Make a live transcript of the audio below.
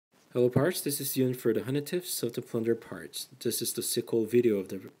Hello Pirates, this is Yun for the Honey Tips of the Plunder Pirates. This is the sequel video of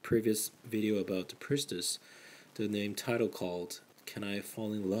the previous video about the Priestess, the name title called Can I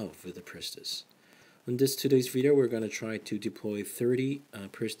Fall in Love with the Priestess? In today's video we're going to try to deploy 30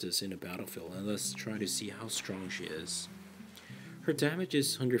 Priestess in a battlefield, and let's try to see how strong she is. Her damage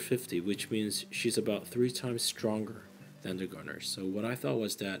is 150, which means she's about 3 times stronger than the gunners. So what I thought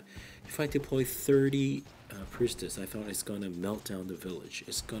was that if I deploy 30 Priestess, I thought it's gonna melt down the village.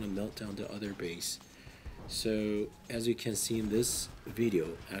 It's gonna melt down the other base. So as you can see in this video,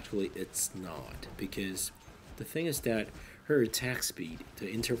 actually it's not, because the thing is that her attack speed, the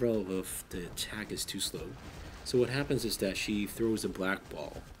interval of the attack is too slow. So what happens is that she throws a black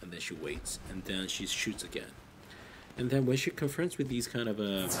ball and then she waits and then she shoots again. And then when she confronts with these kind of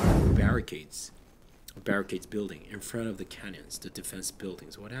barricades building in front of the cannons, the defense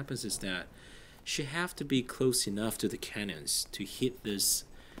buildings, what happens is that she have to be close enough to the cannons to hit this,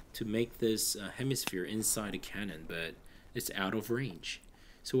 to make this hemisphere inside the cannon, but it's out of range.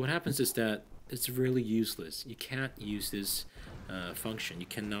 So what happens is that it's really useless. You can't use this function. You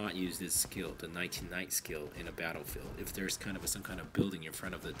cannot use this skill, the Nighty Night Skill, in a battlefield if there's kind of some kind of building in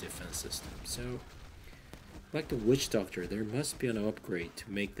front of the defense system. So like the Witch Doctor, there must be an upgrade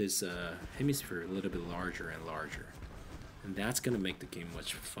to make this hemisphere a little bit larger and larger. And that's going to make the game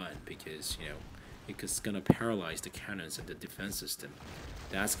much fun because, you know, it's going to paralyze the cannons and the defense system.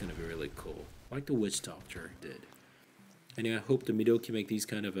 That's going to be really cool, like the Witch Doctor did. Anyway, I hope the Midoki make these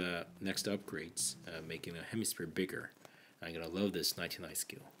kind of next upgrades, making a hemisphere bigger. I'm going to love this Nighty Night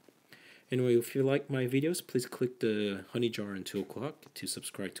Skill. Anyway, if you like my videos, please click the honey jar and 2 o'clock to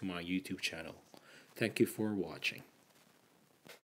subscribe to my YouTube channel. Thank you for watching.